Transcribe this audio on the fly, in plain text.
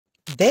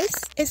This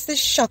is the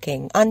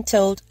shocking,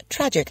 untold,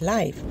 tragic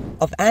life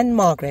of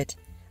Ann-Margret,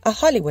 a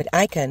Hollywood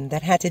icon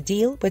that had to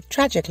deal with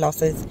tragic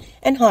losses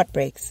and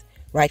heartbreaks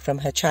right from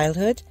her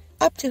childhood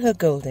up to her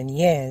golden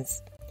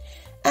years.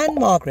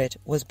 Ann-Margret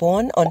was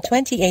born on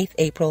 28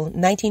 April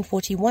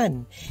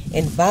 1941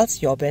 in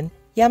Valsjöben,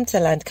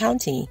 Jämtland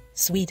County,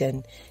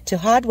 Sweden, to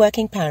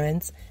hard-working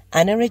parents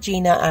Anna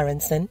Regina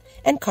Aronsson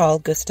and Carl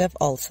Gustav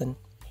Olsson.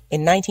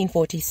 In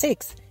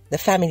 1946, the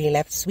family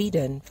left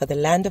Sweden for the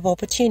land of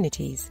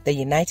opportunities, the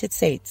United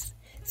States,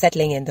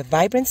 settling in the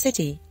vibrant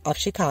city of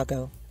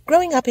Chicago.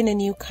 Growing up in a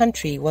new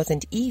country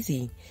wasn't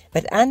easy,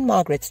 but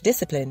Ann-Margret's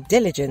discipline,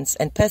 diligence,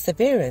 and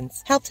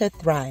perseverance helped her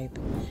thrive.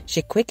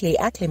 She quickly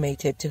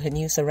acclimated to her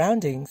new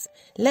surroundings,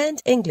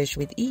 learned English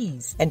with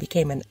ease, and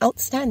became an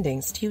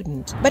outstanding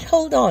student. But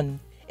hold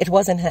on, it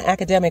wasn't her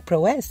academic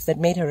prowess that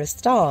made her a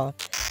star.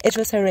 It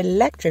was her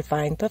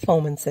electrifying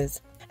performances.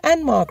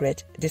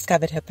 Ann-Margret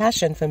discovered her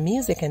passion for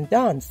music and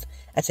dance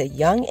at a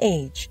young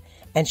age,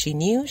 and she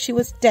knew she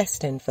was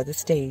destined for the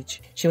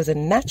stage. She was a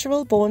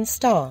natural-born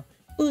star,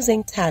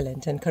 oozing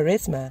talent and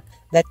charisma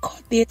that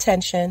caught the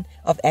attention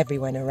of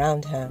everyone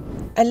around her.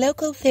 A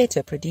local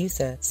theatre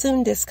producer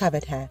soon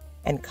discovered her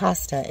and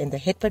cast her in the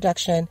hit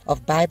production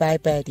of Bye Bye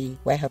Birdie,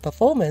 where her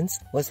performance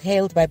was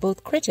hailed by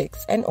both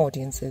critics and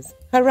audiences.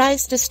 Her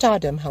rise to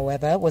stardom,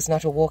 however, was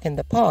not a walk in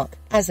the park.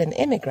 As an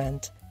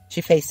immigrant, she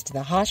faced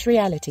the harsh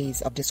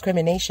realities of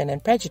discrimination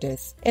and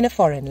prejudice in a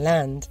foreign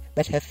land,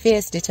 but her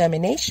fierce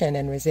determination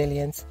and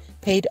resilience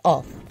paid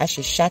off as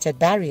she shattered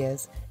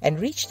barriers and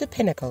reached the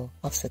pinnacle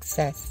of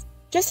success.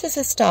 Just as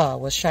her star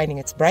was shining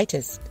its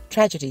brightest,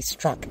 tragedy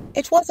struck.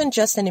 It wasn't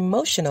just an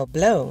emotional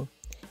blow.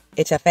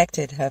 It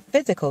affected her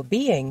physical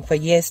being for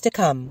years to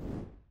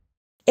come.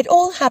 It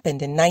all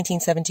happened in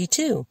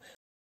 1972,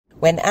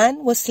 when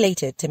Ann was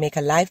slated to make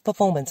a live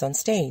performance on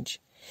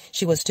stage.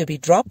 She was to be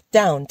dropped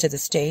down to the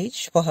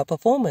stage for her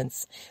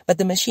performance, but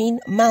the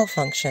machine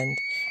malfunctioned,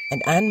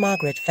 and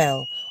Ann-Margret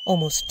fell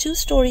almost 2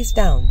 stories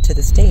down to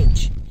the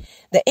stage.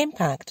 The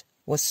impact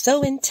was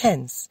so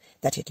intense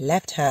that it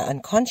left her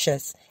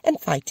unconscious and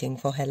fighting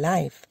for her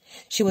life.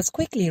 She was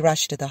quickly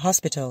rushed to the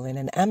hospital in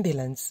an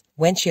ambulance.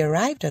 When she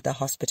arrived at the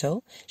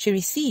hospital, she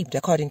received,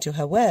 according to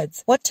her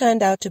words, what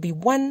turned out to be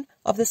one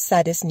of the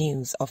saddest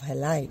news of her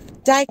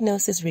life.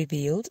 Diagnosis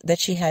revealed that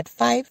she had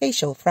 5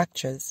 facial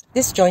fractures,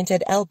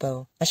 disjointed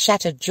elbow, a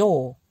shattered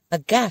jaw, a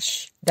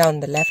gash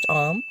down the left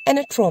arm, and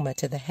a trauma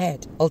to the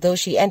head. Although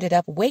she ended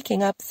up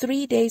waking up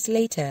 3 days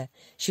later,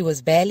 she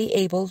was barely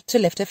able to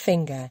lift a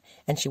finger,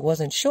 and she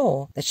wasn't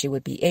sure that she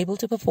would be able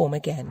to perform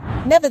again.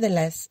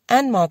 Nevertheless,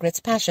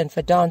 Ann-Margret's passion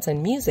for dance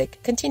and music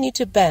continued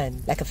to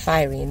burn like a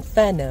fiery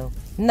inferno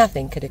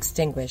nothing could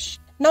extinguish.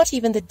 Not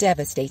even the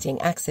devastating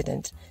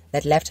accident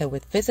that left her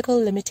with physical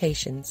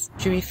limitations.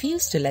 She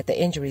refused to let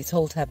the injuries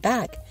hold her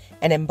back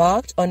and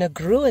embarked on a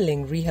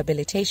grueling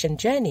rehabilitation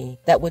journey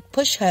that would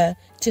push her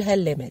to her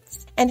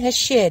limits. And her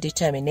sheer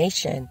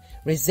determination,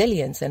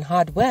 resilience, and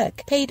hard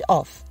work paid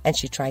off, and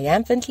she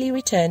triumphantly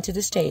returned to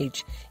the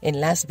stage in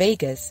Las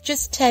Vegas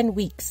just 10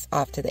 weeks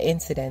after the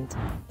incident.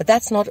 But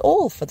that's not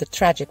all for the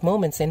tragic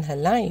moments in her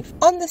life.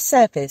 On the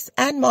surface,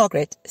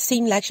 Ann-Margret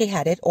seemed like she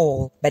had it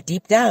all, but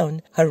deep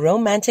down, her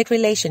romantic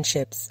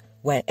relationships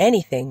were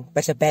anything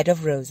but a bed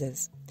of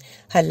roses.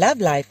 Her love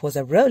life was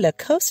a roller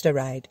coaster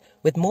ride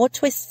with more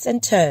twists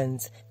and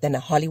turns than a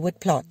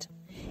Hollywood plot.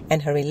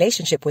 And her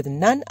relationship with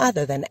none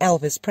other than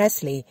Elvis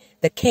Presley,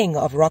 the king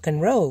of rock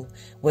and roll,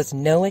 was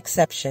no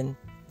exception.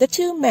 The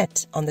two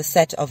met on the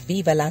set of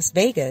Viva Las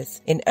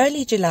Vegas in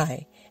early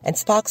July, and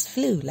sparks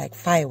flew like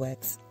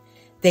fireworks.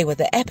 They were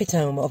the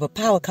epitome of a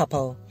power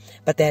couple,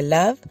 but their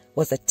love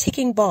was a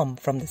ticking bomb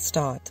from the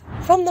start.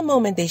 From the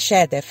moment they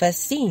shared their first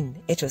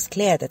scene, it was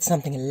clear that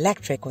something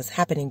electric was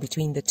happening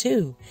between the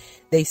two.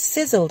 They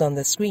sizzled on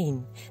the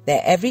screen,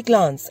 their every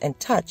glance and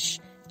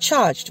touch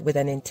charged with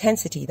an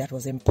intensity that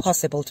was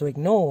impossible to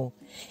ignore.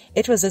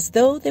 It was as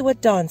though they were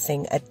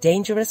dancing a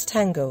dangerous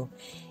tango,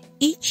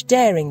 each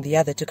daring the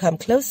other to come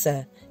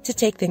closer, to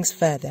take things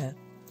further.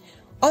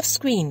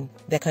 Off-screen,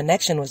 their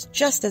connection was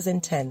just as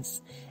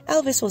intense.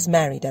 Elvis was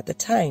married at the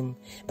time,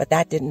 but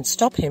that didn't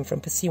stop him from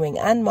pursuing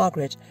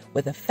Ann-Margret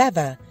with a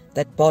fervor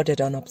that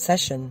bordered on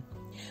obsession.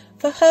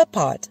 For her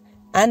part,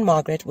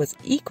 Ann-Margret was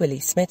equally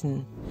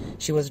smitten.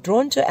 She was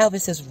drawn to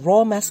Elvis's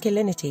raw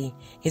masculinity,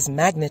 his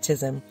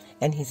magnetism,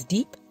 and his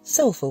deep,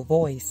 soulful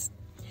voice.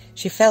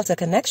 She felt a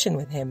connection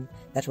with him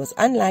that was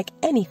unlike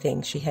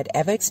anything she had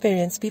ever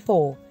experienced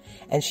before,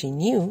 and she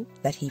knew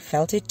that he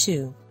felt it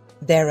too.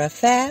 Their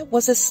affair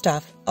was the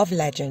stuff of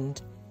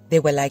legend. They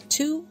were like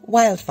 2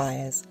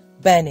 wildfires,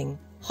 burning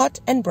hot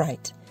and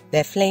bright,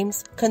 their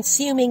flames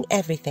consuming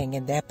everything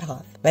in their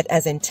path. But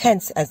as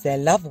intense as their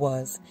love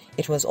was,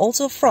 it was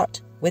also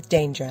fraught with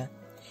danger.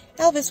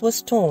 Elvis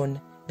was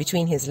torn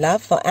between his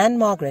love for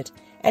Ann-Margret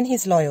and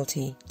his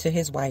loyalty to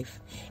his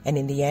wife, and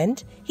in the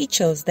end, he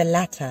chose the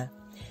latter.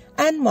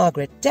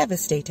 Ann-Margret,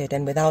 devastated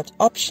and without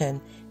option,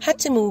 had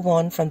to move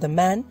on from the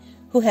man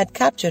who had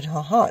captured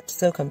her heart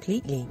so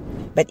completely.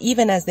 But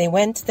even as they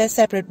went their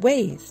separate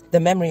ways, the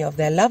memory of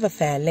their love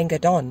affair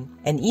lingered on.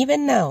 And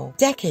even now,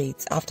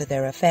 decades after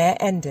their affair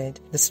ended,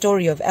 the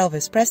story of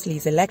Elvis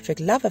Presley's electric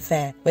love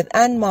affair with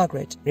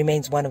Ann-Margret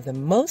remains one of the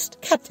most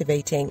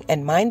captivating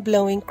and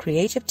mind-blowing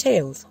creative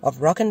tales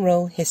of rock and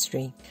roll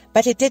history.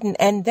 But it didn't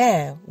end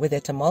there with their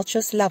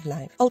tumultuous love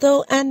life.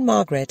 Although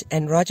Ann-Margret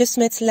and Roger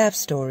Smith's love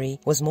story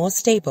was more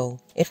stable,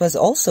 it was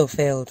also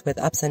filled with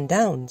ups and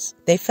downs.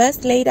 They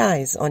first laid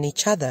eyes on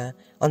each other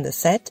on the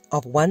set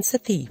of Once a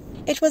Thief.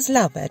 It was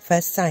love at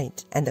first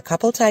sight, and the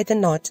couple tied the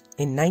knot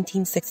in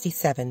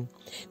 1967.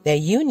 Their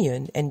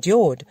union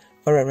endured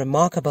for a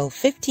remarkable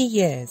 50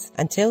 years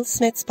until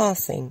Smith's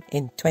passing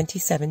in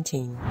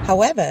 2017.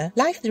 However,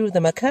 life threw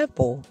them a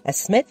curveball as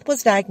Smith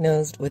was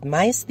diagnosed with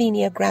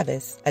myasthenia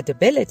gravis, a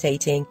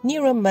debilitating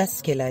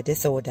neuromuscular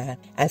disorder.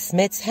 As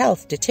Smith's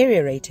health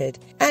deteriorated,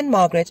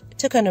 Ann-Margret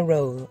took on a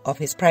role of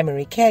his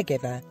primary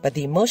caregiver, but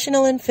the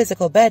emotional and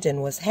physical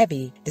burden was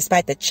heavy.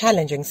 Despite the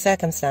challenging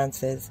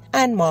circumstances,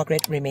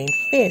 Ann-Margret remained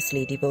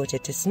fiercely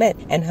devoted to Smith,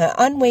 and her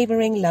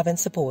unwavering love and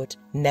support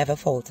never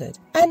faltered.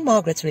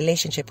 Ann-Margret's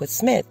relationship with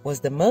Smith was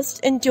the most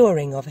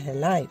enduring of her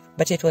life,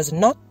 but it was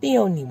not the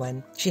only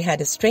one. She had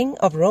a string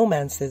of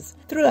romances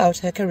throughout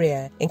her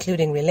career,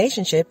 including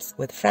relationships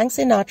with Frank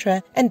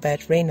Sinatra and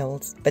Burt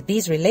Reynolds. But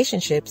these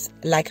relationships,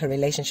 like her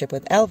relationship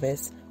with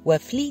Elvis, were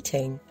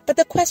fleeting. But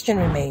the question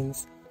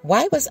remains,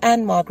 why was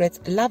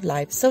Ann-Margret's love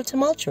life so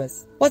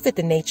tumultuous? Was it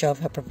the nature of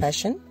her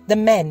profession, the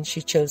men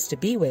she chose to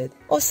be with,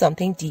 or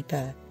something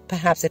deeper?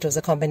 Perhaps it was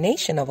a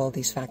combination of all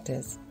these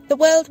factors. The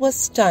world was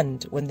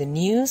stunned when the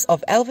news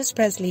of Elvis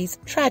Presley's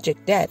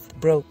tragic death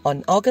broke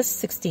on August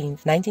 16,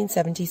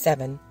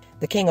 1977.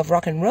 The king of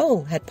rock and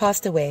roll had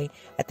passed away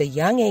at the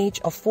young age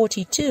of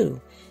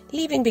 42,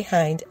 leaving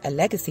behind a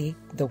legacy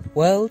the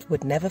world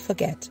would never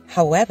forget.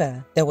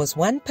 However, there was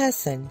one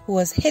person who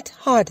was hit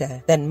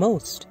harder than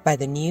most by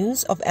the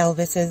news of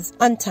Elvis's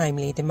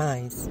untimely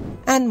demise: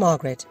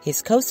 Ann-Margret,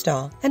 his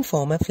co-star and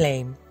former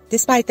flame.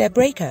 Despite their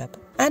breakup,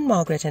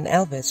 Ann-Margret and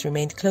Elvis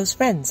remained close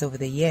friends over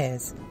the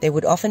years. They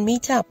would often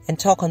meet up and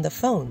talk on the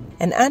phone,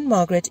 and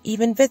Ann-Margret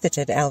even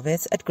visited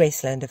Elvis at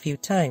Graceland a few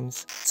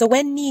times. So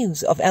when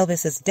news of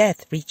Elvis's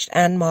death reached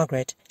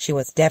Ann-Margret, she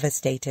was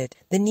devastated.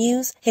 The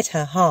news hit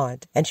her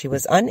hard, and she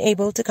was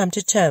unable to come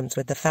to terms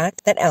with the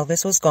fact that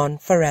Elvis was gone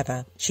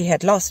forever. She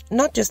had lost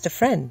not just a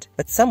friend,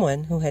 but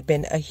someone who had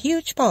been a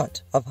huge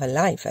part of her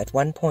life at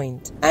one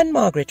point.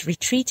 Ann-Margret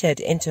retreated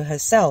into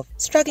herself,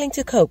 struggling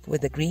to cope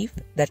with the grief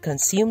that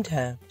consumed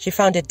her. She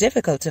found it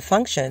difficult to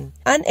function,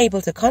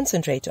 unable to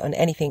concentrate on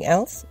anything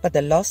else but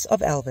the loss of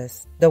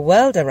Elvis. The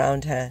world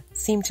around her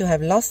seemed to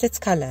have lost its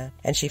color,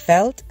 and she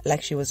felt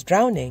like she was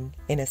drowning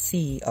in a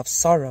sea of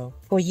sorrow.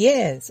 For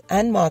years,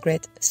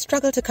 Ann-Margret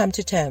struggled to come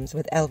to terms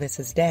with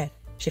Elvis's death.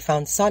 She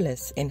found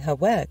solace in her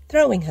work,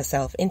 throwing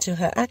herself into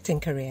her acting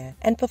career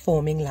and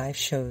performing live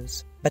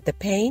shows. But the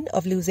pain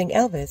of losing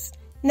Elvis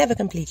never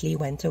completely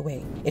went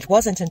away. It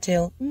wasn't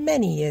until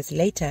many years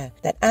later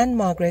that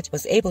Ann-Margret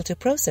was able to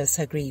process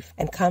her grief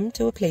and come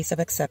to a place of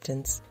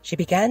acceptance. She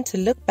began to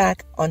look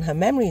back on her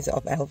memories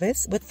of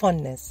Elvis with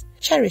fondness,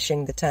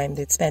 cherishing the time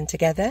they'd spent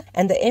together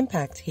and the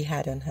impact he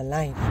had on her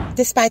life.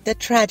 Despite the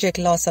tragic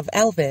loss of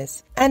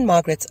Elvis,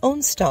 Ann-Margret's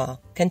own star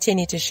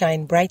continued to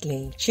shine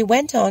brightly. She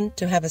went on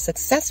to have a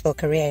successful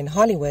career in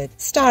Hollywood,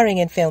 starring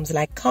in films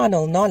like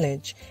Carnal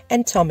Knowledge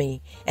and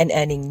Tommy, and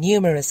earning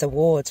numerous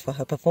awards for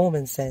her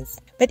performances.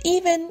 But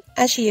even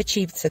as she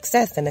achieved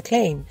success and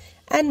acclaim,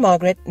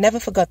 Ann-Margret never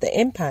forgot the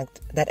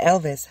impact that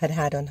Elvis had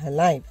had on her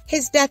life.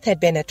 His death had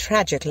been a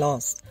tragic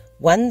loss,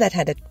 one that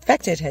had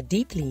affected her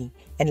deeply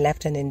and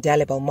left an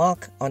indelible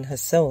mark on her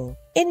soul.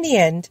 In the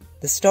end,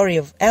 the story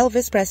of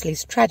Elvis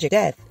Presley's tragic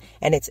death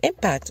and its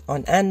impact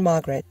on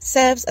Ann-Margret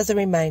serves as a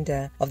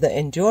reminder of the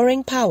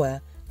enduring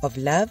power of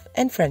love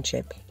and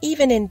friendship.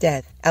 Even in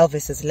death,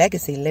 Elvis's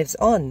legacy lives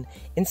on,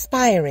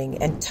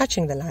 inspiring and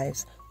touching the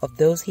lives of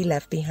those he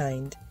left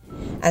behind.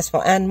 As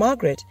for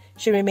Ann-Margret,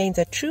 she remains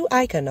a true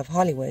icon of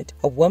Hollywood,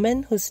 a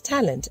woman whose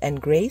talent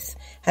and grace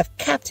have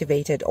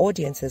captivated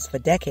audiences for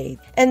decades.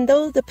 And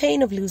though the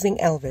pain of losing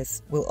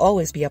Elvis will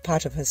always be a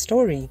part of her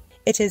story,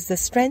 it is the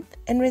strength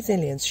and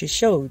resilience she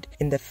showed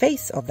in the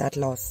face of that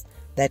loss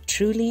that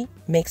truly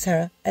makes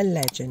her a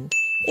legend.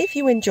 If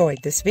you enjoyed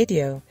this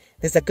video,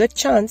 there's a good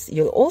chance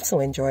you'll also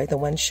enjoy the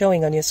one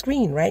showing on your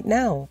screen right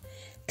now.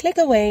 Click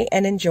away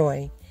and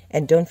enjoy,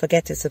 and don't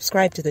forget to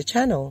subscribe to the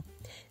channel.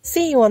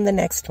 See you on the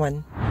next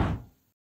one.